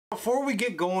before we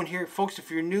get going here, folks,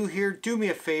 if you're new here, do me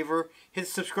a favor. Hit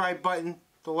the subscribe button,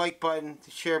 the like button,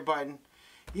 the share button.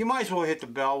 You might as well hit the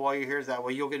bell while you're here. That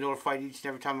way you'll get notified each and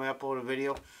every time I upload a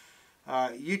video.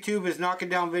 YouTube is knocking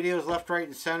down videos left, right,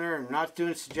 and center, and not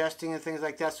doing suggesting and things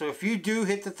like that. So if you do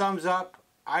hit the thumbs up,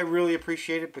 I really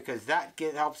appreciate it, because that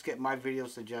helps get my videos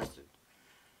suggested.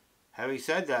 Having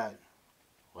said that,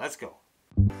 let's go.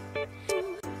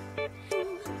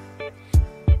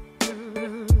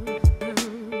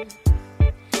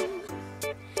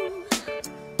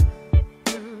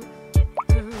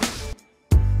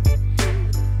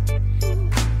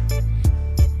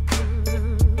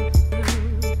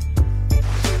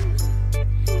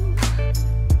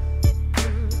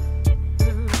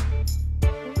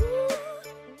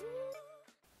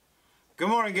 Good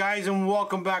morning, guys, and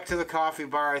welcome back to the coffee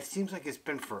bar. It seems like it's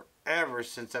been forever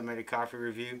since I made a coffee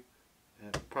review.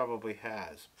 It probably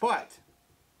has. But,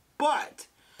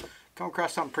 come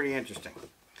across something pretty interesting.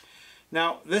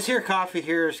 Now, this here coffee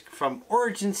here is from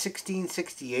Origin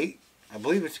 1668. I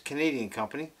believe it's a Canadian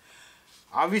company.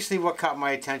 Obviously, what caught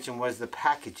my attention was the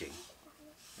packaging.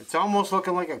 It's almost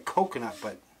looking like a coconut,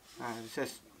 but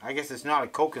I guess it's not a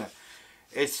coconut.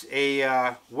 It's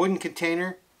a wooden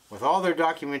container with all their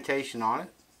documentation on it.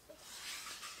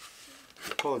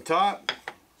 Pull the top,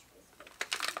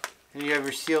 and you have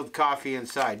your sealed coffee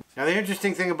inside. Now the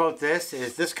interesting thing about this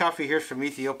is this coffee here is from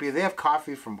Ethiopia. They have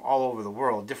coffee from all over the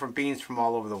world, different beans from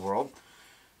all over the world,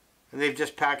 and they've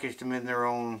just packaged them in their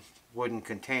own wooden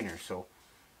container. So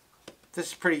this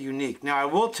is pretty unique. Now I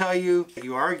will tell you,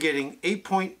 you are getting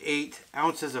 8.8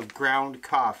 ounces of ground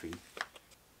coffee.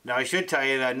 Now I should tell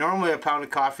you that normally a pound of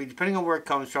coffee, depending on where it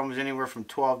comes from, is anywhere from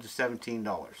 $12 to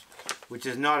 $17, which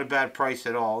is not a bad price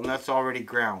at all, and that's already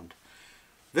ground.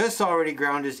 This already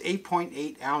ground is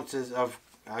 8.8 ounces of,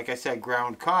 like I said,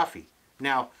 ground coffee.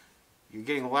 Now, you're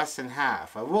getting less than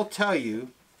half. I will tell you,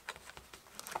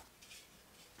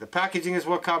 the packaging is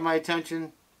what caught my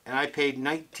attention, and I paid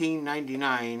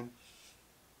 $19.99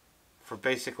 for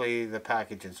basically the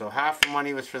packaging. So half the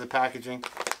money was for the packaging,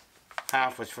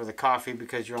 half was for the coffee,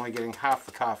 because you're only getting half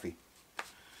the coffee.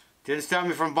 Didn't stop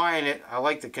me from buying it. I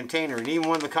like the container, and even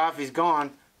when the coffee's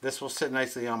gone, this will sit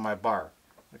nicely on my bar,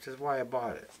 which is why I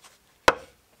bought it.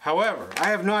 However, I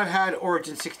have not had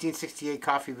Origin 1668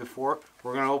 coffee before.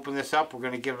 We're going to open this up. We're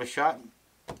going to give it a shot,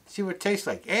 see what it tastes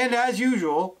like. And as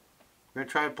usual, we're going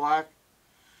to try it black,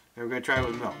 and we're going to try it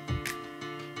with milk.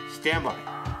 Stand by.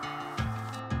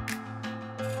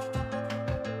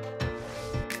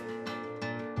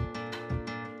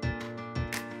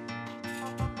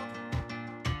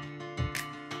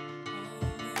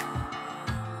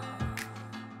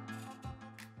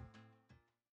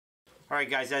 Alright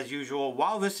guys, as usual,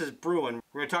 while this is brewing,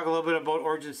 we're going to talk a little bit about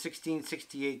Origin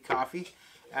 1668 coffee,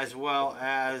 as well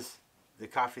as the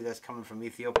coffee that's coming from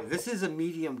Ethiopia. This is a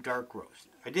medium dark roast.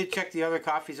 I did check the other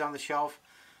coffees on the shelf.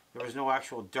 There was no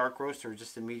actual dark roast, or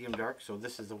just a medium dark, so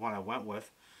this is the one I went with.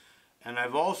 And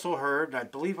I've also heard, and I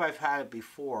believe I've had it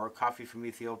before, coffee from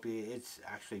Ethiopia. It's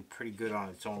actually pretty good on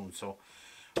its own, so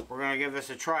we're going to give this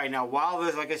a try. Now, while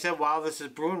this, like I said, while this is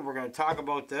brewing, we're going to talk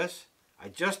about this. I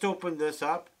just opened this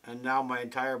up, and now my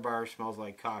entire bar smells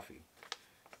like coffee.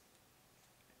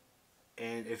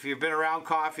 And if you've been around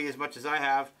coffee as much as I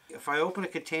have, if I open a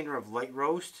container of light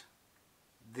roast,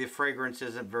 the fragrance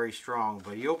isn't very strong.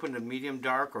 But you open a medium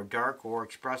dark or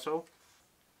espresso,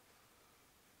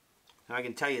 and I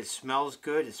can tell you it smells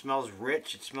good, it smells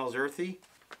rich, it smells earthy.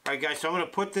 Alright guys, so I'm going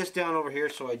to put this down over here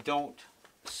so I don't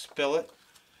spill it.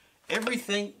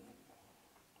 Everything,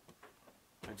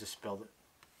 I just spilled it.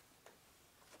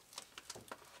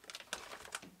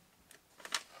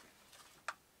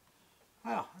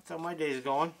 Well, that's how my day is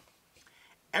going.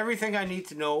 Everything I need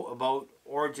to know about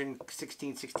Origin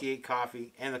 1668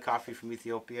 coffee and the coffee from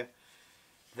Ethiopia,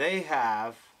 they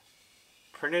have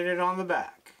printed it on the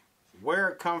back. Where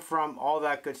it come from, all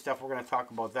that good stuff. We're going to talk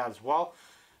about that as well.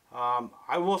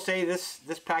 I will say this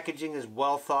packaging is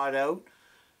well thought out.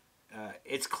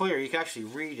 It's clear. You can actually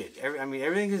read it. I mean,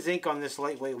 everything is ink on this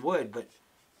lightweight wood, but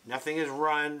nothing is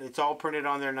run. It's all printed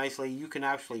on there nicely. You can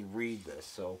actually read this.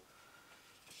 So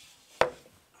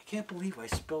I can't believe I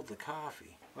spilled the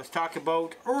coffee. Let's talk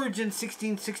about Origin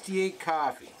 1668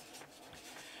 coffee.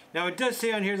 Now it does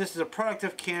say on here this is a product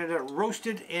of Canada,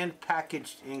 roasted and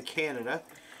packaged in Canada,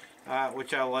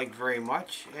 which I like very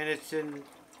much, and it's in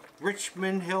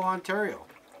Richmond Hill, Ontario.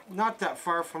 Not that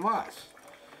far from us.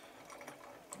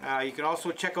 You can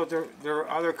also check out their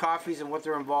other coffees and what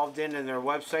they're involved in their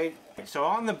website. So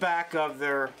on the back of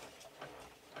their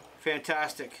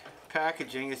fantastic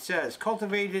packaging, it says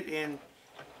cultivated in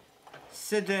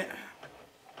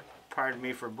pardon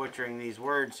me for butchering these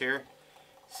words here.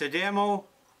 Sidamo,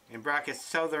 in brackets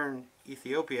Southern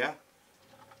Ethiopia,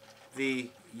 the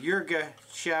Yurga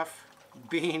chef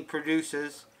bean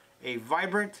produces a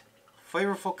vibrant,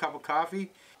 flavorful cup of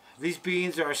coffee. These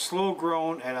beans are slow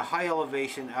grown at a high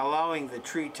elevation, allowing the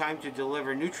tree time to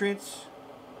deliver nutrients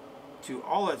to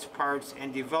all its parts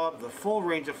and develop the full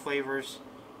range of flavors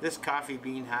this coffee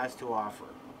bean has to offer.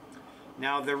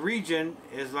 Now the region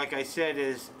is, like I said,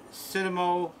 is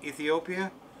Sidamo,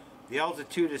 Ethiopia. The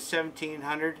altitude is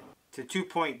 1,700 to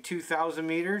 2.2 thousand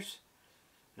meters.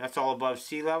 That's all above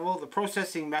sea level. The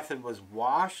processing method was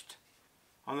washed.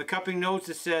 On the cupping notes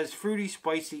it says fruity,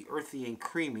 spicy, earthy, and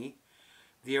creamy.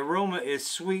 The aroma is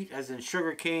sweet as in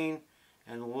sugar cane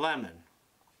and lemon.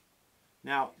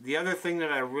 Now, the other thing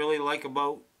that I really like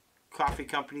about coffee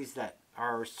companies that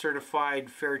are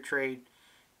certified fair trade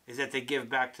is that they give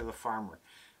back to the farmer.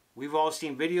 We've all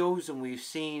seen videos and we've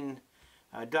seen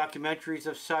documentaries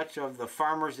of such, of the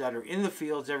farmers that are in the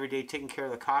fields every day taking care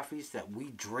of the coffees that we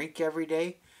drink every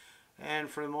day. And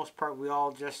for the most part, we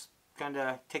all just kind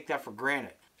of take that for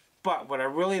granted. But what I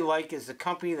really like is the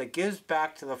company that gives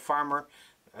back to the farmer.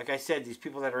 Like I said, these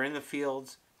people that are in the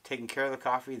fields taking care of the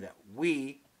coffee that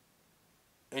we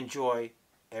enjoy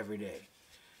every day.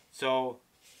 So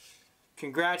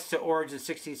congrats to Origin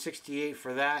 1668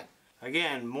 for that.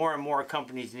 Again, more and more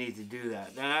companies need to do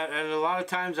that. And a lot of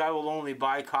times I will only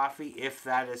buy coffee if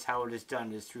that is how it is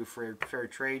done, is through fair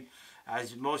trade.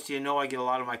 As most of you know, I get a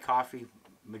lot of my coffee,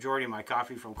 majority of my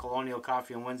coffee, from Colonial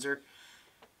Coffee in Windsor.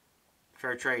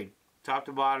 Fair trade. Top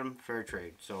to bottom, fair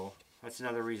trade. So that's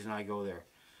another reason I go there.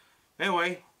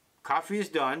 Anyway, coffee is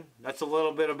done. That's a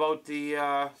little bit about the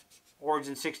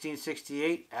Origin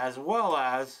 1668 as well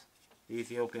as the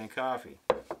Ethiopian coffee.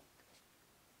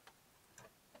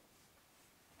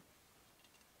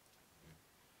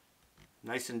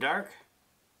 Nice and dark.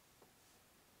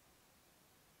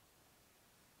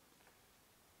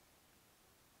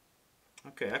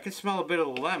 Okay, I can smell a bit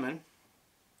of the lemon.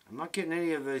 I'm not getting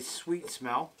any of the sweet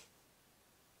smell.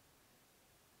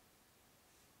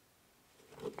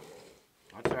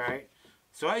 That's alright.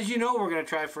 So as you know, we're going to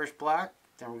try first black,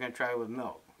 then we're going to try it with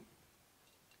milk.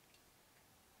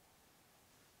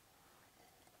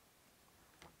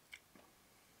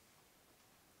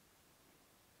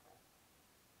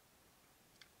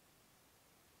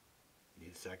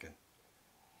 Need a second.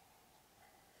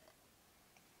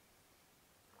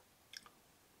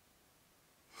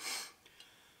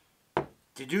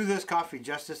 To do this coffee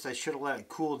justice, I should have let it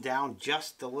cool down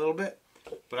just a little bit.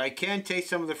 But I can taste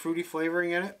some of the fruity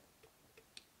flavoring in it.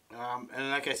 And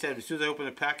like I said, as soon as I open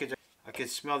the package, I can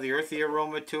smell the earthy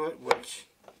aroma to it, which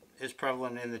is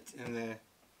prevalent in the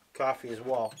coffee as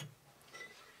well.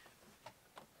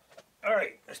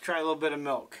 Alright, let's try a little bit of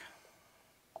milk.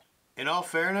 In all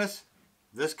fairness,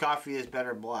 this coffee is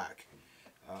better black.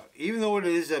 Even though it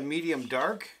is a medium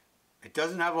dark, it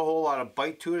doesn't have a whole lot of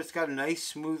bite to it. It's got a nice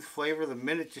smooth flavor the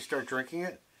minute you start drinking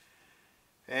it.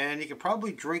 And you can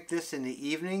probably drink this in the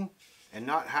evening and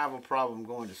not have a problem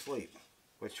going to sleep,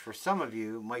 which for some of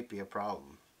you might be a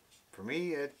problem. For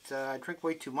me, I drink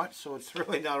way too much, so it's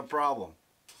really not a problem.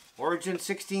 Origin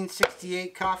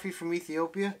 1668 coffee from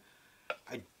Ethiopia.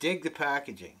 I dig the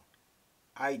packaging.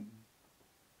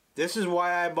 This is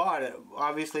why I bought it.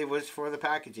 Obviously, it was for the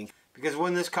packaging. Because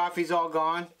when this coffee's all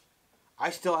gone,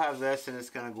 I still have this and it's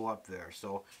going to go up there.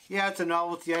 So, yeah, it's a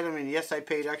novelty item, and yes, I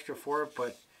paid extra for it,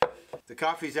 but the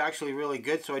coffee's actually really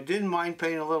good, so I didn't mind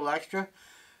paying a little extra.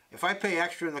 If I pay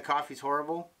extra and the coffee's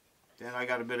horrible, then I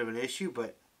got a bit of an issue,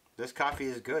 but this coffee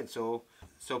is good. So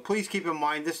please keep in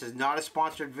mind, this is not a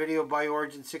sponsored video by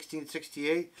Origin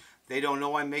 1668. They don't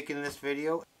know I'm making this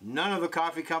video. None of the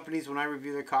coffee companies, when I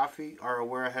review their coffee, are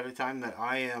aware ahead of time that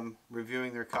I am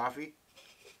reviewing their coffee.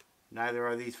 Neither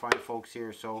are these fine folks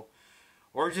here. So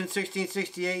Origin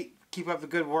 1668, keep up the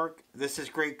good work. This is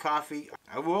great coffee.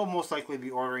 I will most likely be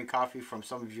ordering coffee from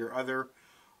some of your other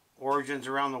origins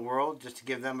around the world just to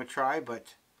give them a try,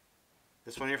 but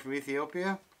this one here from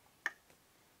Ethiopia,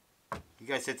 you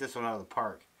guys hit this one out of the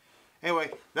park.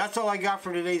 Anyway, that's all I got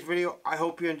for today's video. I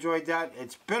hope you enjoyed that.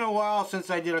 It's been a while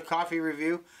since I did a coffee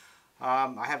review.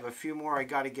 I have a few more I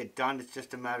got to get done. It's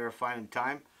just a matter of finding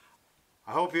time.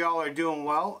 I hope you all are doing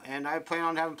well, and I plan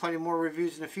on having plenty more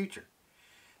reviews in the future.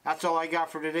 That's all I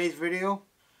got for today's video.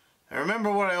 And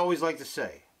remember what I always like to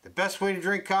say. The best way to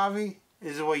drink coffee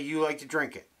is the way you like to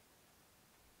drink it.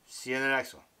 See you in the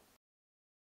next one.